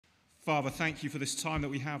Father, thank you for this time that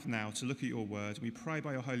we have now to look at your word. We pray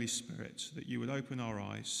by your Holy Spirit that you would open our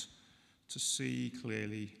eyes to see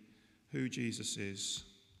clearly who Jesus is,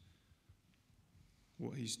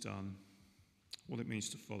 what he's done, what it means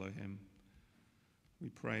to follow him. We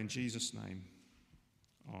pray in Jesus' name.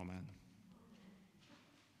 Amen.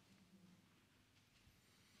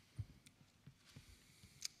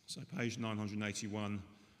 So page 981.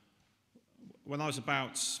 When I was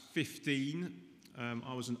about 15,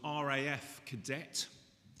 I was an RAF cadet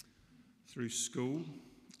through school.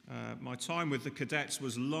 My time with the cadets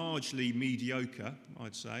was largely mediocre,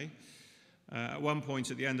 I'd say. At one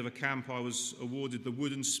point at the end of a camp, I was awarded the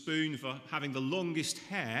wooden spoon for having the longest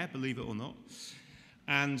hair, believe it or not,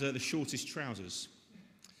 and the shortest trousers.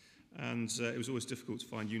 And it was always difficult to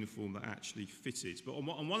find uniform that actually fitted. But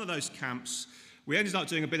on one of those camps, we ended up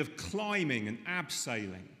doing a bit of climbing and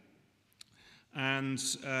abseiling. And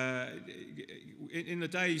in the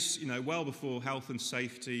days, well before health and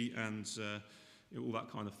safety and all that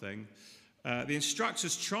kind of thing, the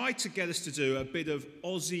instructors tried to get us to do a bit of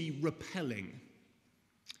Aussie rappelling.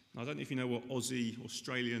 Now, I don't know if you know what Aussie,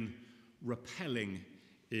 Australian rappelling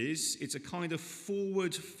is. It's a kind of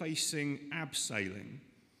forward-facing abseiling.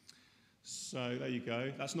 So there you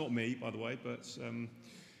go. That's not me, by the way, but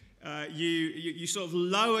you sort of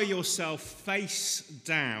lower yourself face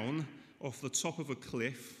down off the top of a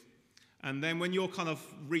cliff, and then when you're kind of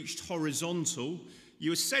reached horizontal,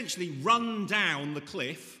 you essentially run down the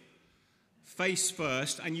cliff face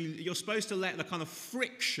first, and you're supposed to let the kind of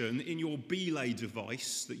friction in your belay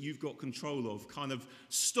device that you've got control of kind of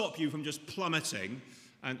stop you from just plummeting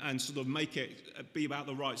and sort of make it be about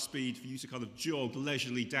the right speed for you to kind of jog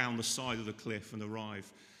leisurely down the side of the cliff and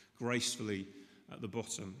arrive gracefully at the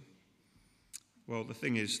bottom. Well, the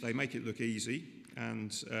thing is, they make it look easy,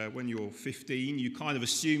 and when you're 15, you kind of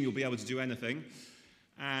assume you'll be able to do anything.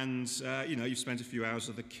 And, you've spent a few hours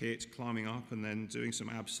of the kit climbing up and then doing some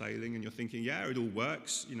abseiling, and you're thinking, yeah, it all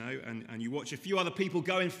works, and you watch a few other people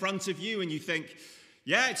go in front of you, and you think,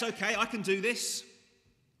 yeah, it's okay, I can do this.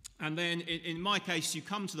 And then, in my case, you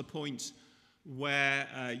come to the point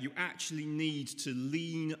where you actually need to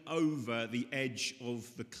lean over the edge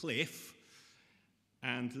of the cliff.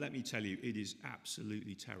 And let me tell you, it is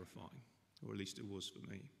absolutely terrifying, or at least it was for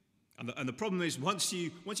me. And the problem is, once you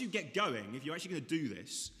get going, if you're actually going to do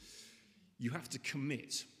this, you have to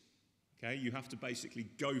commit. Okay, you have to basically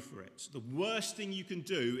go for it. The worst thing you can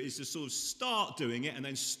do is to sort of start doing it and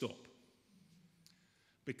then stop.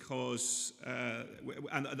 Because,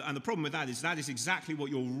 and the problem with that is exactly what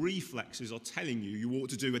your reflexes are telling you ought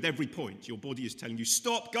to do at every point. Your body is telling you,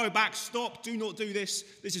 stop, go back, stop, do not do this.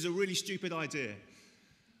 This is a really stupid idea.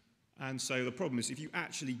 And so the problem is, if you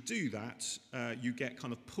actually do that, you get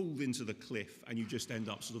kind of pulled into the cliff and you just end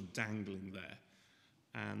up sort of dangling there.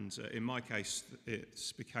 And in my case,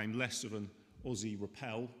 it became less of an Aussie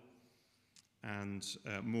rappel and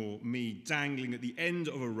more me dangling at the end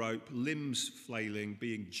of a rope, limbs flailing,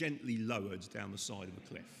 being gently lowered down the side of a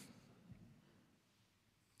cliff.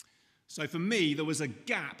 So for me, there was a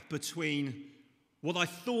gap between what I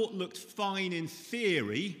thought looked fine in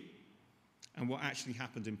theory and what actually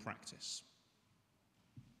happened in practice.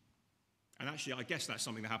 And actually, I guess that's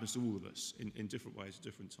something that happens to all of us in different ways at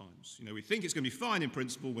different times. We think it's going to be fine in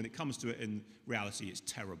principle. When it comes to it in reality, it's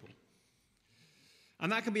terrible.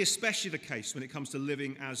 And that can be especially the case when it comes to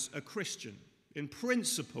living as a Christian. In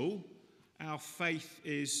principle, our faith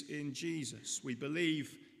is in Jesus. We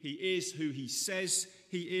believe he is who he says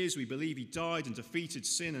he is. We believe he died and defeated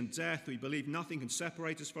sin and death. We believe nothing can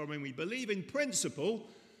separate us from him. We believe in principle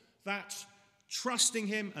that trusting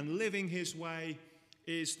him and living his way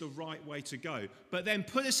is the right way to go. But then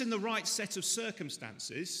put us in the right set of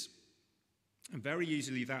circumstances, and very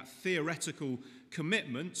easily that theoretical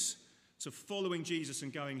commitment to following Jesus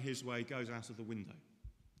and going his way goes out of the window.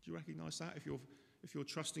 Do you recognize that if you're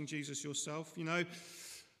trusting Jesus yourself?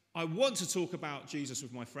 I want to talk about Jesus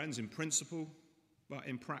with my friends in principle, but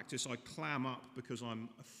in practice I clam up because I'm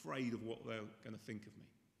afraid of what they're going to think of me.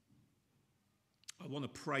 I want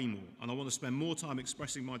to pray more, and I want to spend more time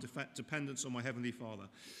expressing my dependence on my Heavenly Father.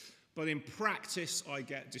 But in practice, I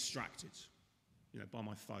get distracted, by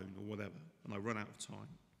my phone or whatever, and I run out of time.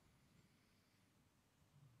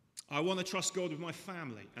 I want to trust God with my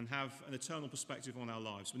family and have an eternal perspective on our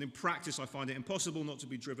lives. But in practice, I find it impossible not to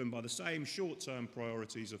be driven by the same short-term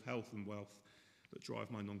priorities of health and wealth that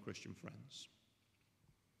drive my non-Christian friends.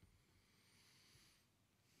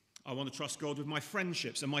 I want to trust God with my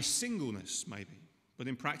friendships and my singleness, maybe. But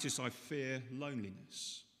in practice, I fear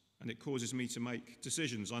loneliness, and it causes me to make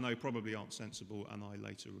decisions I know probably aren't sensible and I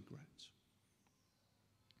later regret.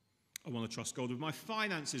 I want to trust God with my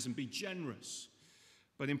finances and be generous.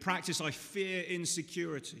 But in practice, I fear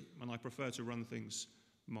insecurity and I prefer to run things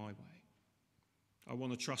my way. I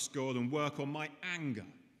want to trust God and work on my anger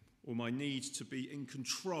or my need to be in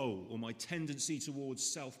control or my tendency towards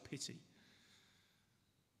self-pity.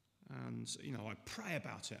 And, I pray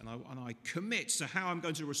about it and I commit to how I'm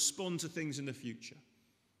going to respond to things in the future.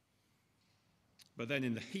 But then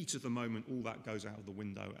in the heat of the moment, all that goes out of the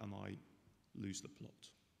window and I lose the plot.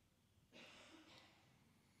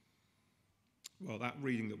 Well, that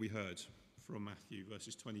reading that we heard from Matthew,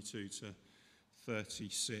 verses 22 to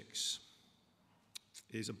 36,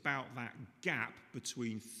 is about that gap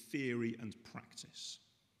between theory and practice.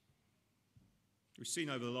 We've seen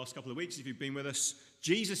over the last couple of weeks, if you've been with us,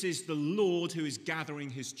 Jesus is the Lord who is gathering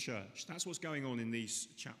his church. That's what's going on in these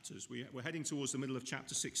chapters. We're heading towards the middle of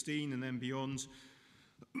chapter 16 and then beyond.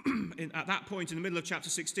 At that point, in the middle of chapter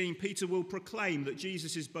 16, Peter will proclaim that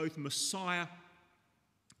Jesus is both Messiah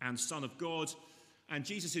and Son of God. And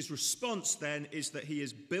Jesus' response then is that he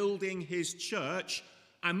is building his church,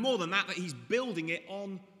 and more than that he's building it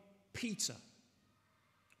on Peter,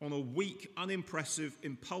 on a weak, unimpressive,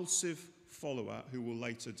 impulsive follower who will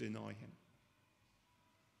later deny him.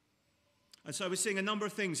 And so we're seeing a number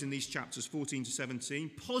of things in these chapters 14 to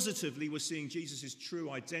 17. Positively, we're seeing Jesus' true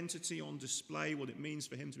identity on display, what it means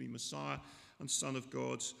for him to be Messiah and Son of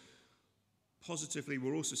God. Positively,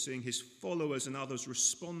 we're also seeing his followers and others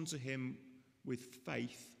respond to him with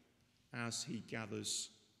faith as he gathers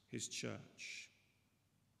his church.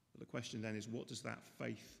 But the question then is, what does that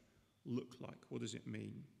faith look like? What does it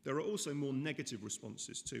mean? There are also more negative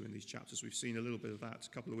responses too in these chapters. We've seen a little bit of that a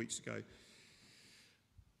couple of weeks ago.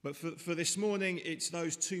 But for this morning, it's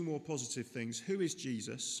those two more positive things. Who is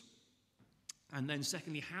Jesus? And then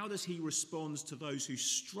secondly, how does he respond to those who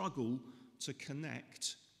struggle to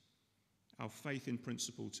connect our faith in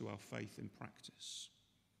principle to our faith in practice?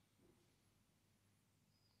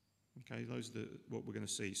 Okay, those are what we're going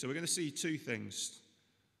to see. So we're going to see two things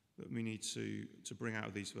that we need to bring out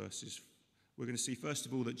of these verses. We're going to see, first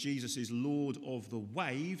of all, that Jesus is Lord of the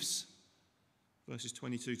waves, verses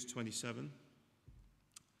 22 to 27.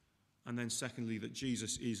 And then secondly, that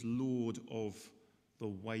Jesus is Lord of the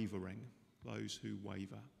wavering, those who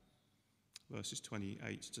waver, verses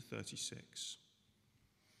 28 to 36.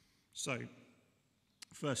 So,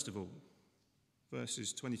 first of all,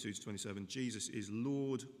 verses 22 to 27, Jesus is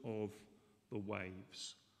Lord of the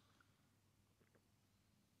waves.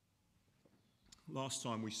 Last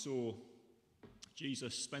time we saw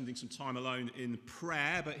Jesus spending some time alone in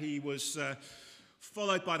prayer, but he was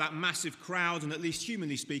followed by that massive crowd, and at least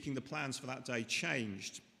humanly speaking, the plans for that day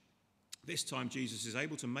changed. This time Jesus is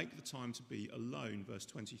able to make the time to be alone, verse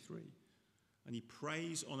 23. And he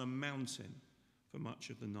prays on a mountain for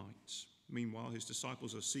much of the night. Meanwhile, his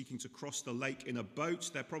disciples are seeking to cross the lake in a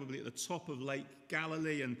boat. They're probably at the top of Lake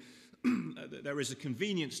Galilee, and there is a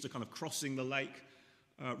convenience to kind of crossing the lake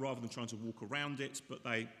rather than trying to walk around it, but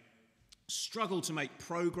they struggle to make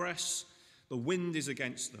progress. The wind is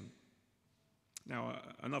against them. Now,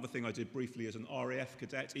 another thing I did briefly as an RAF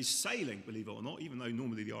cadet is sailing, believe it or not, even though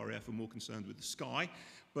normally the RAF are more concerned with the sky.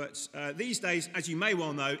 But these days, as you may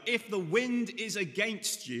well know, if the wind is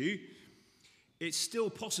against you, it's still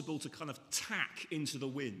possible to kind of tack into the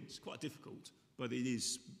wind. It's quite difficult, but it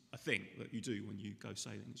is a thing that you do when you go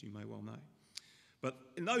sailing, as you may well know. But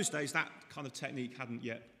in those days, that kind of technique hadn't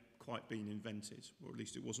yet quite been invented, or at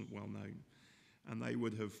least it wasn't well known. And they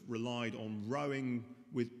would have relied on rowing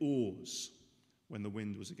with oars when the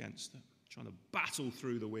wind was against them, trying to battle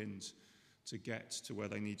through the wind to get to where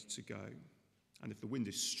they needed to go. And if the wind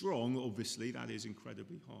is strong, obviously, that is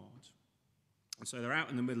incredibly hard. And so they're out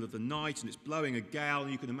in the middle of the night, and it's blowing a gale,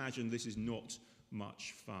 and you can imagine this is not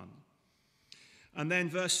much fun. And then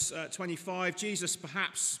verse 25, Jesus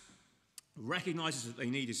perhaps recognizes that they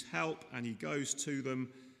need his help, and he goes to them,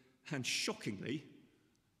 and shockingly,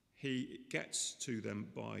 he gets to them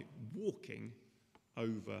by walking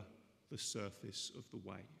over the surface of the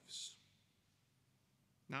waves.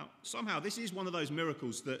 Now, somehow, this is one of those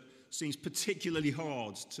miracles that seems particularly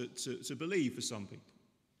hard to believe for some people.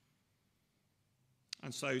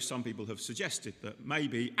 And so some people have suggested that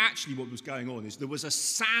maybe actually what was going on is there was a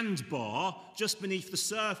sandbar just beneath the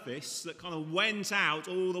surface that kind of went out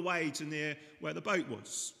all the way to near where the boat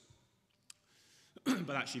was.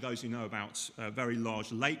 But actually those who know about very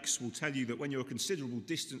large lakes will tell you that when you're a considerable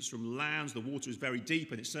distance from land, the water is very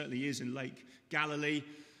deep, and it certainly is in Lake Galilee.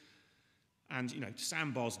 And,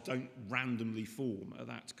 sandbars don't randomly form at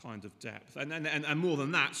that kind of depth. And more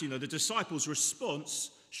than that, the disciples' response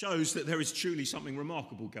shows that there is truly something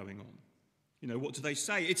remarkable going on. What do they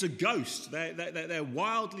say? It's a ghost. They're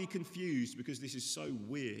wildly confused because this is so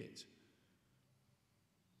weird.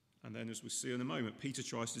 And then, as we'll see in a moment, Peter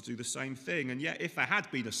tries to do the same thing. And yet, if there had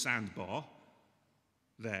been a sandbar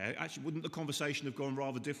there, actually, wouldn't the conversation have gone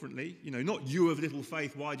rather differently? Not you of little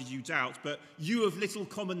faith, why did you doubt? But you of little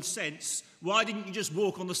common sense, why didn't you just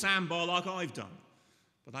walk on the sandbar like I've done?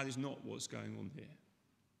 But that is not what's going on here.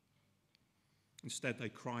 Instead, they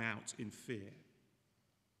cry out in fear.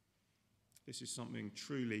 This is something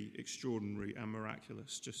truly extraordinary and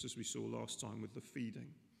miraculous, just as we saw last time with the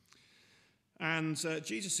feeding. And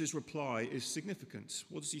Jesus' reply is significant.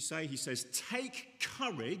 What does he say? He says, "Take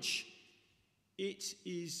courage, it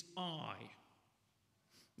is I."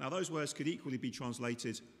 Now, those words could equally be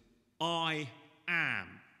translated, "I am."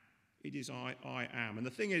 It is I am. And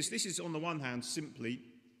the thing is, this is on the one hand simply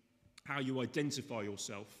how you identify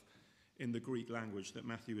yourself in the Greek language that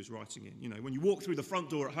Matthew is writing in. When you walk through the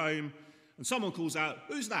front door at home and someone calls out,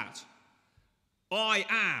 "Who's that?" "I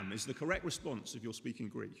am" is the correct response if you're speaking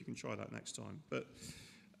Greek. You can try that next time. But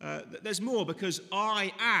there's more, because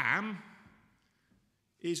 "I am"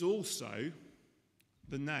 is also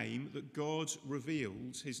the name that God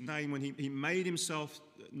revealed, his name when he made himself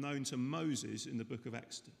known to Moses in the book of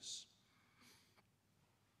Exodus.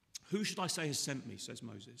 "Who should I say has sent me?" says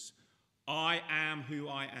Moses. "I am who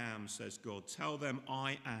I am," says God. "Tell them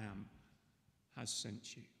I am has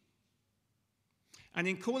sent you." And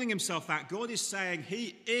in calling himself that, God is saying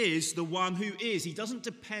he is the one who is. He doesn't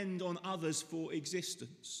depend on others for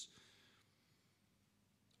existence.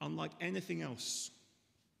 Unlike anything else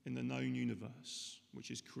in the known universe, which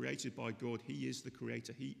is created by God, he is the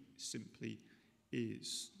creator. He simply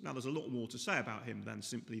is. Now, there's a lot more to say about him than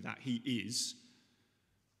simply that he is,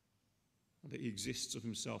 that he exists of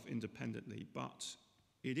himself independently, but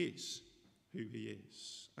it is who he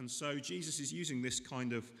is. And so Jesus is using this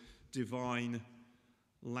kind of divine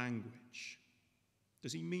language.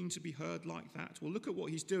 Does he mean to be heard like that? Well, look at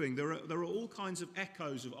what he's doing. There are all kinds of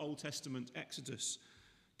echoes of Old Testament Exodus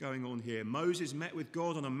going on here. Moses met with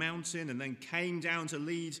God on a mountain and then came down to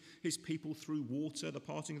lead his people through water, the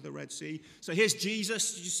parting of the Red Sea. So here's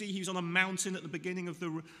Jesus. Did you see he was on a mountain at the beginning of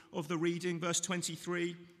the reading? Verse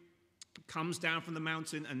 23, comes down from the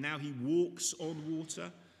mountain and now he walks on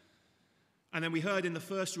water. And then we heard in the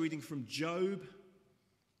first reading from Job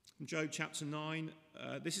chapter 9,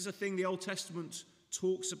 this is a thing the Old Testament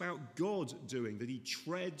talks about God doing, that he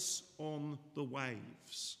treads on the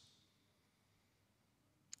waves.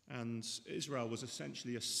 And Israel was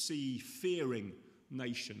essentially a sea-fearing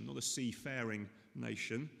nation, not a seafaring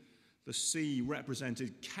nation. The sea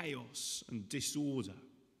represented chaos and disorder.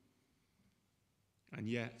 And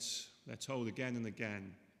yet, they're told again and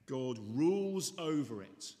again, God rules over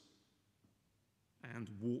it and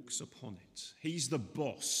walks upon it. He's the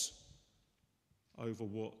boss over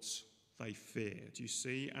what they fear. Do you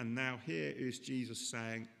see? And now here is Jesus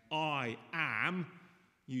saying, "I am,"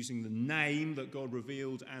 using the name that God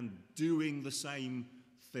revealed and doing the same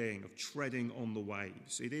thing of treading on the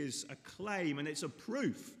waves. It is a claim and it's a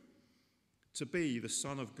proof to be the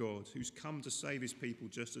Son of God who's come to save his people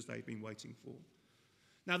just as they've been waiting for.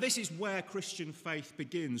 Now, this is where Christian faith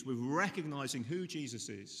begins, with recognizing who Jesus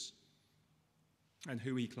is and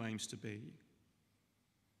who he claims to be.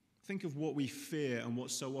 Think of what we fear and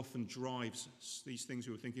what so often drives us, these things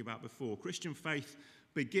we were thinking about before. Christian faith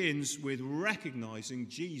begins with recognizing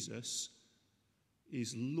Jesus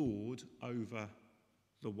is Lord over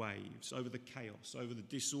the waves, over the chaos, over the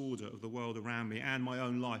disorder of the world around me and my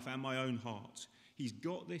own life and my own heart. He's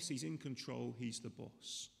got this, he's in control, he's the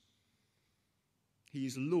boss. He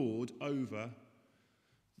is Lord over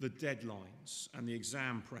the deadlines and the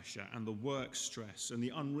exam pressure and the work stress and the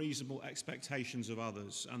unreasonable expectations of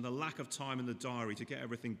others and the lack of time in the diary to get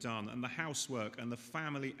everything done and the housework and the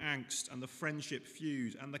family angst and the friendship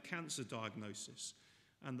feud and the cancer diagnosis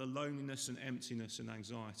and the loneliness and emptiness and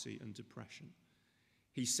anxiety and depression.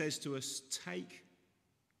 He says to us, take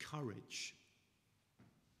courage.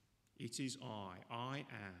 It is I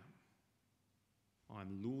am.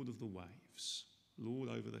 I'm Lord of the waves, Lord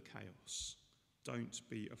over the chaos. Don't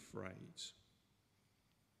be afraid.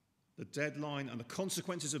 The deadline and the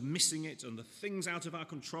consequences of missing it and the things out of our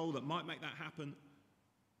control that might make that happen,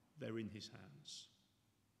 they're in his hands.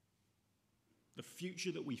 The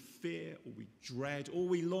future that we fear or we dread or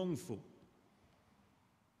we long for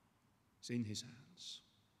is in his hands.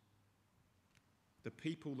 The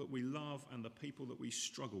people that we love and the people that we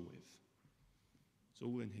struggle with, it's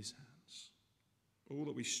all in his hands. All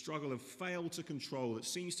that we struggle and fail to control, that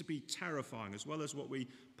seems to be terrifying, as well as what we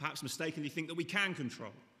perhaps mistakenly think that we can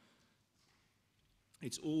control.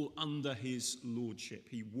 It's all under his lordship.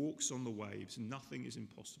 He walks on the waves. Nothing is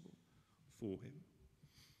impossible for him.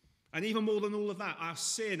 And even more than all of that, our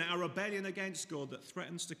sin, our rebellion against God that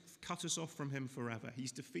threatens to cut us off from him forever,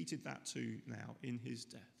 he's defeated that too now in his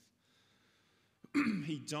death.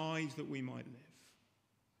 He died that we might live.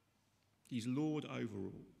 He's Lord over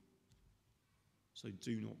all. So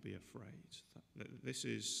do not be afraid. This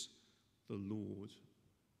is the Lord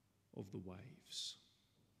of the waves.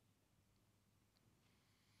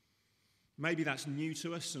 Maybe that's new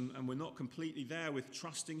to us and we're not completely there with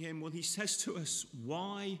trusting him. Well, he says to us,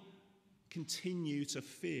 why continue to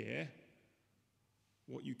fear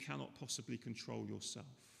what you cannot possibly control yourself?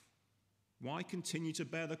 Why continue to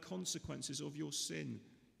bear the consequences of your sin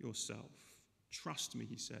yourself? Trust me,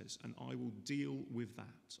 he says, and I will deal with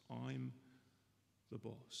that. I'm the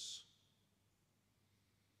boss.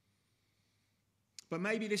 But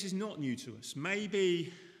maybe this is not new to us.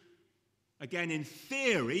 Maybe, again, in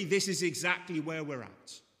theory, this is exactly where we're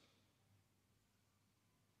at.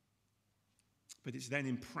 But it's then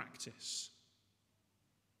in practice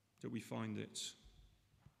that we find it,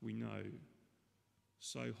 we know,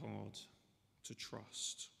 so hard to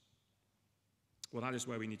trust. Well, that is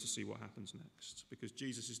where we need to see what happens next, because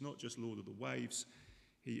Jesus is not just Lord of the waves,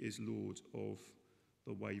 he is Lord of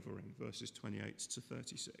the wavering. Verses 28 to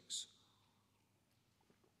 36.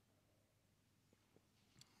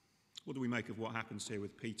 What do we make of what happens here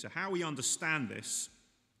with Peter? How we understand this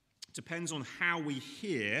depends on how we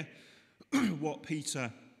hear what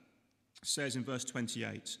Peter says in verse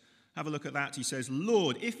 28. Have a look at that. He says,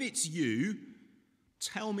 Lord, if it's you,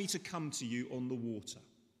 tell me to come to you on the water.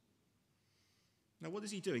 Now, what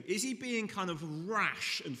is he doing? Is he being kind of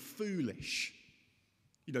rash and foolish?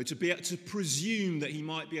 You know, to presume that he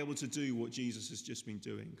might be able to do what Jesus has just been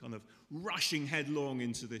doing, kind of rushing headlong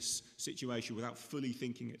into this situation without fully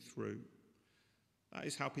thinking it through. That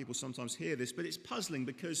is how people sometimes hear this, but it's puzzling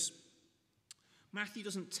because Matthew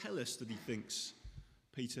doesn't tell us that he thinks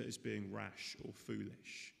Peter is being rash or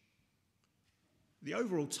foolish. The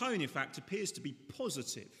overall tone, in fact, appears to be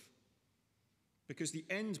positive because the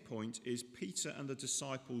end point is Peter and the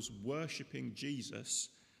disciples worshipping Jesus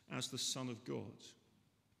as the Son of God.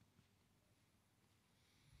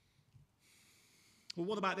 Well,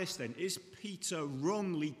 what about this then? Is Peter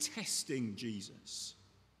wrongly testing Jesus?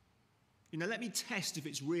 You know, let me test if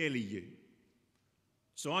it's really you.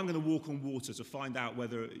 So I'm going to walk on water to find out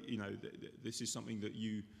whether, you know, this is something that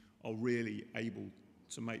you are really able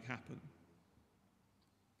to make happen.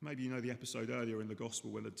 Maybe you know the episode earlier in the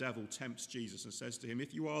gospel when the devil tempts Jesus and says to him,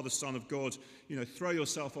 if you are the Son of God, you know, throw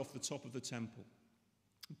yourself off the top of the temple.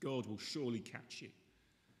 God will surely catch you.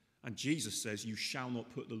 And Jesus says, you shall not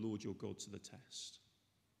put the Lord your God to the test.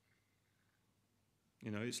 You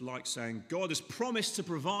know, it's like saying, God has promised to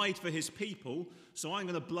provide for his people, so I'm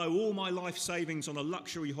going to blow all my life savings on a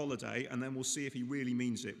luxury holiday, and then we'll see if he really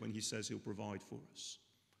means it when he says he'll provide for us.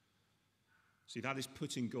 See, that is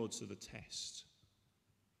putting God to the test.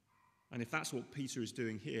 And if that's what Peter is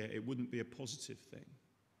doing here, it wouldn't be a positive thing.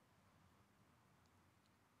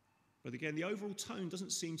 But again, the overall tone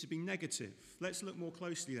doesn't seem to be negative. Let's look more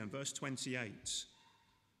closely then, verse 28.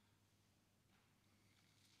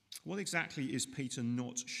 What exactly is Peter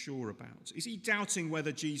not sure about? Is he doubting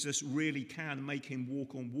whether Jesus really can make him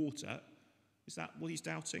walk on water? Is that what he's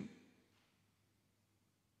doubting?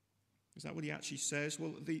 Is that what he actually says?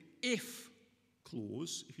 Well, the if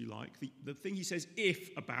clause, if you like, the thing he says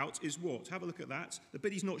if about is what? Have a look at that. The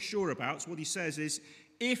bit he's not sure about, what he says is,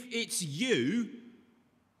 if it's you,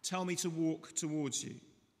 tell me to walk towards you.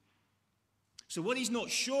 So what he's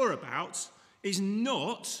not sure about is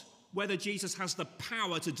not whether Jesus has the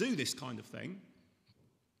power to do this kind of thing.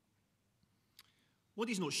 What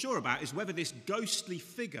he's not sure about is whether this ghostly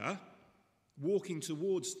figure walking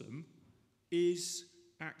towards them is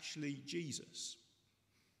actually Jesus.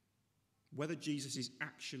 Whether Jesus is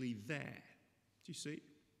actually there. Do you see?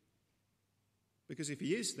 Because if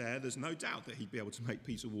he is there, there's no doubt that he'd be able to make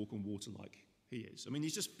Peter walk on water like he is. I mean,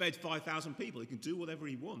 he's just fed 5,000 people. He can do whatever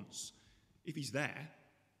he wants if he's there.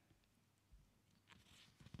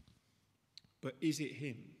 But is it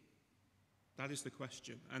him? That is the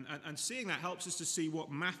question. And seeing that helps us to see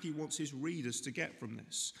what Matthew wants his readers to get from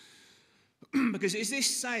this. Because is this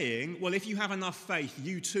saying, well, if you have enough faith,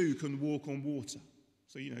 you too can walk on water?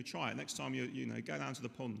 So, you know, try it. Next time you go down to the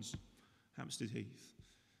ponds, Hampstead Heath.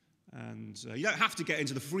 And you don't have to get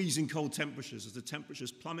into the freezing cold temperatures as the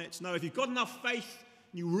temperatures plummet. No, if you've got enough faith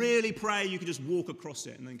and you really pray, you can just walk across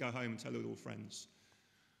it and then go home and tell all your friends.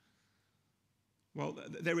 Well,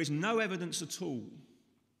 there is no evidence at all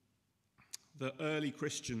that early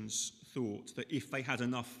Christians thought that if they had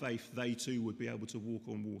enough faith, they too would be able to walk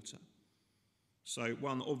on water. So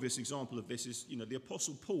one obvious example of this is, the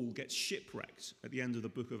Apostle Paul gets shipwrecked at the end of the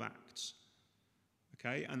book of Acts.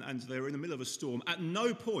 Okay, and they're in the middle of a storm. At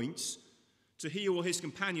no point do he or his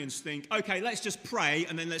companions think, okay, let's just pray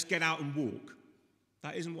and then let's get out and walk.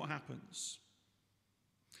 That isn't what happens.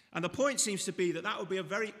 And the point seems to be that would be a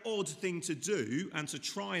very odd thing to do and to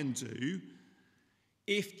try and do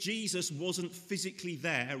if Jesus wasn't physically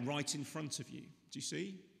there right in front of you. Do you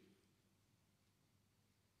see?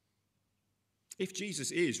 If Jesus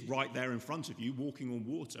is right there in front of you walking on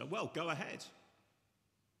water, well, go ahead.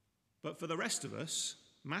 But for the rest of us,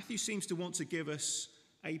 Matthew seems to want to give us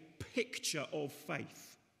a picture of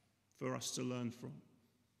faith for us to learn from.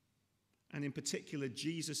 And in particular,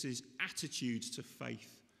 Jesus' attitude to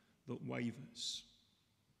faith that wavers.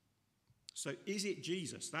 So is it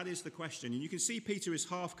Jesus? That is the question. And you can see Peter is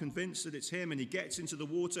half convinced that it's him, and he gets into the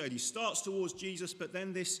water and he starts towards Jesus, but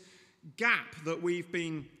then this gap that we've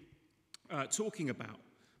been talking about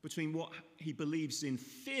between what he believes in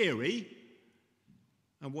theory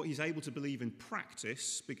and what he's able to believe in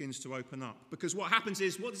practice begins to open up. Because what happens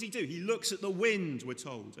is, what does he do? He looks at the wind, we're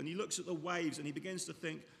told, and he looks at the waves and he begins to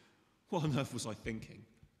think, what on earth was I thinking?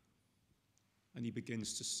 And he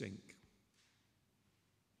begins to sink.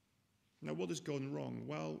 Now, what has gone wrong?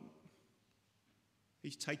 Well,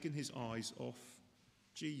 he's taken his eyes off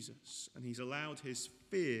Jesus and he's allowed his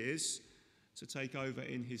fears to take over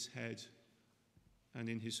in his head and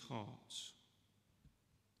in his heart.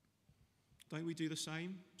 Don't we do the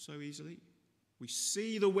same so easily? We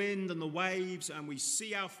see the wind and the waves and we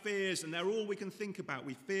see our fears, and they're all we can think about.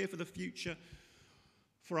 We fear for the future,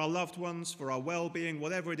 for our loved ones, for our well-being,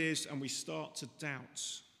 whatever it is, and we start to doubt.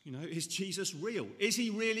 Is Jesus real? Is he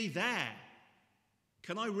really there?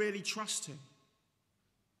 Can I really trust him?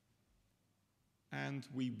 And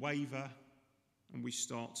we waver and we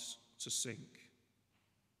start to sink.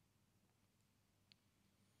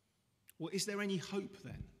 Well, is there any hope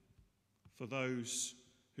then for those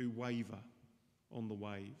who waver on the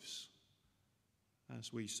waves,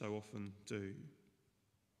 as we so often do?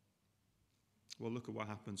 Well, look at what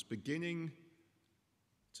happens. Beginning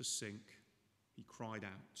to sink, he cried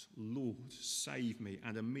out, "Lord, save me."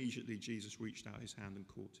 And immediately Jesus reached out his hand and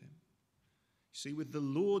caught him. See, with the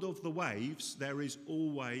Lord of the waves, there is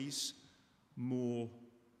always more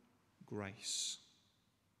grace.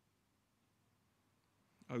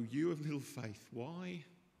 Oh, you of little faith, why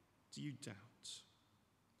do you doubt?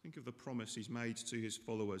 Think of the promise he's made to his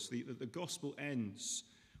followers. The gospel ends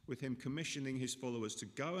with him commissioning his followers to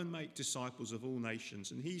go and make disciples of all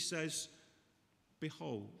nations. And he says,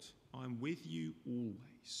 "Behold, I am with you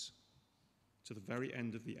always to the very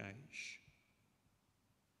end of the age."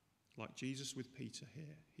 Like Jesus with Peter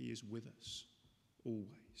here, he is with us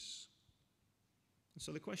always. And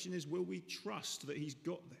so the question is, will we trust that he's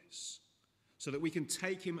got this? So that we can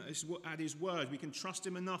take him at his word. We can trust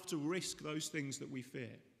him enough to risk those things that we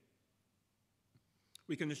fear.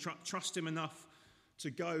 We can trust him enough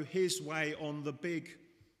to go his way on the big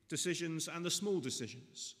decisions and the small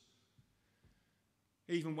decisions.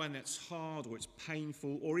 Even when it's hard or it's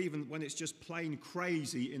painful, or even when it's just plain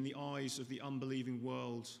crazy in the eyes of the unbelieving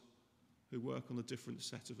world who work on a different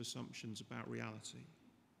set of assumptions about reality.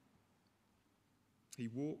 He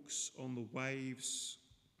walks on the waves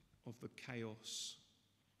of the chaos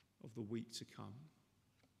of the week to come,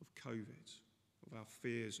 of COVID, of our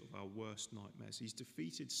fears, of our worst nightmares. He's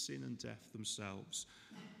defeated sin and death themselves.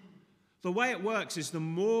 The way it works is the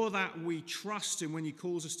more that we trust him when he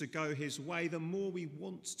calls us to go his way, the more we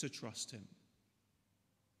want to trust him.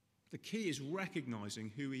 The key is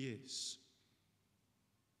recognizing who he is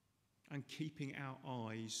and keeping our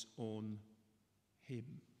eyes on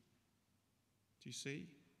him. Do you see?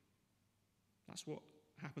 That's what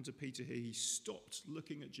happened to Peter here. He stopped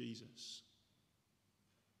looking at Jesus.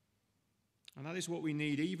 And that is what we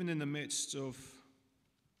need even in the midst of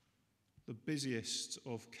the busiest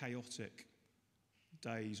of chaotic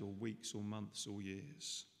days or weeks or months or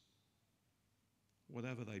years.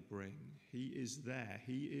 Whatever they bring, he is there.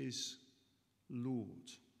 He is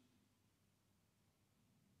Lord.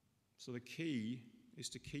 So the key is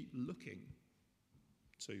to keep looking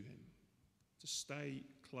to him, to stay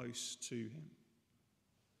close to him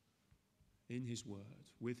in his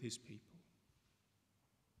word, with his people.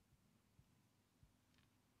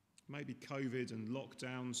 Maybe COVID and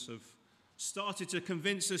lockdowns have started to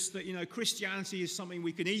convince us that, Christianity is something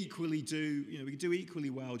we can equally do, we can do equally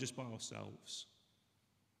well just by ourselves.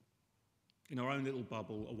 In our own little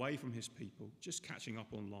bubble, away from his people, just catching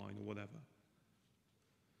up online or whatever.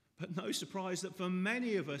 But no surprise that for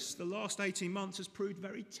many of us, the last 18 months has proved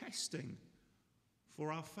very testing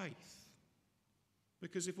for our faith.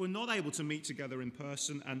 Because if we're not able to meet together in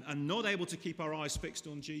person and not able to keep our eyes fixed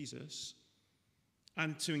on Jesus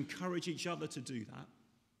and to encourage each other to do that,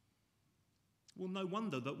 well, no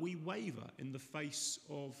wonder that we waver in the face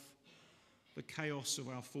of the chaos of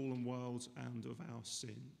our fallen world and of our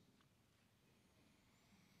sin.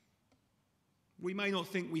 We may not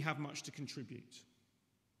think we have much to contribute.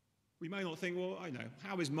 We may not think, well, I know,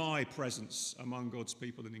 how is my presence among God's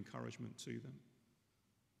people an encouragement to them?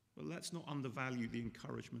 But let's not undervalue the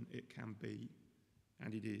encouragement it can be,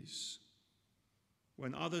 and it is.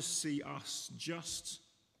 When others see us just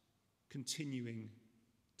continuing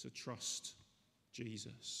to trust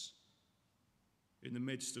Jesus in the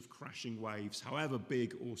midst of crashing waves, however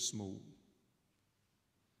big or small.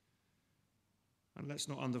 And let's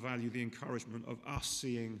not undervalue the encouragement of us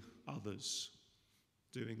seeing others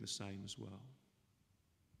doing the same as well.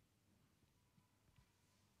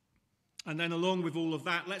 And then along with all of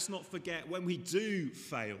that, let's not forget when we do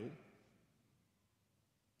fail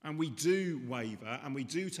and we do waver and we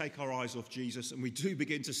do take our eyes off Jesus and we do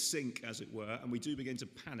begin to sink, as it were, and we do begin to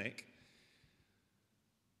panic,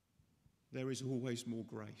 there is always more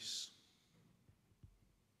grace.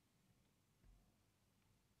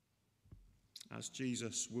 As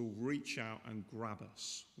Jesus will reach out and grab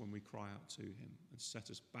us when we cry out to him and set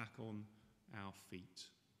us back on our feet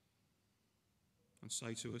and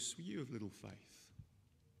say to us, you of little faith,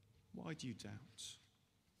 why do you doubt?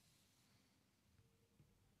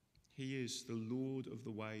 He is the Lord of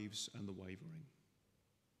the waves and the wavering.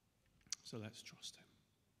 So let's trust him.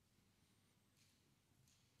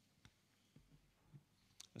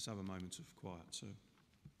 Let's have a moment of quiet to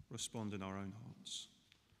respond in our own hearts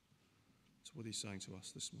to what he's saying to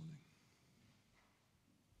us this morning.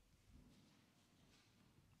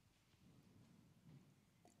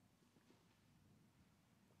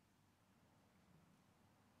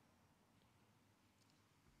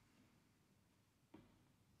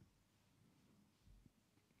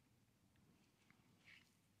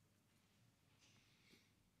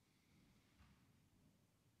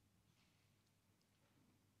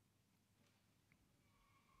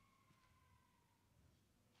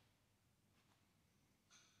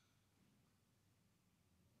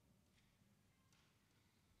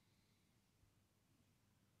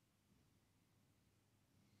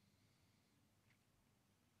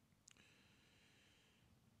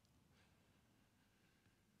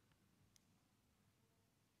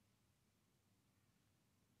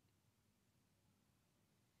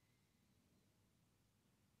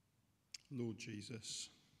 Lord Jesus,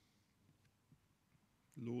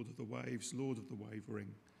 Lord of the waves, Lord of the wavering,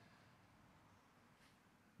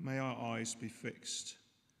 may our eyes be fixed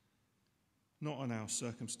not on our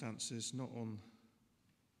circumstances, not on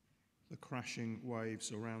the crashing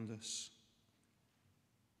waves around us,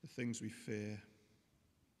 the things we fear,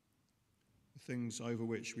 the things over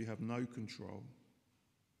which we have no control.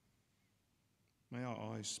 May our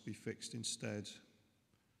eyes be fixed instead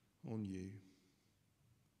on you,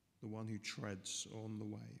 the one who treads on the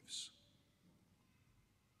waves,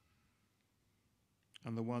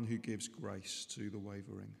 and the one who gives grace to the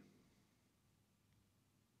wavering.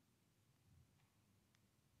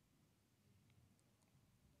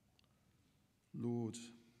 Lord,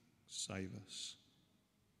 save us.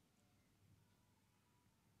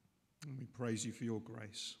 And we praise you for your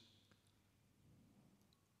grace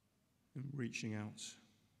in reaching out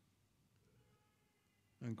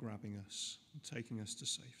and grabbing us and taking us to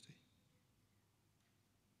safety.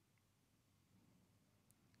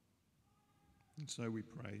 And so we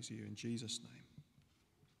praise you in Jesus'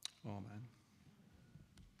 name. Amen.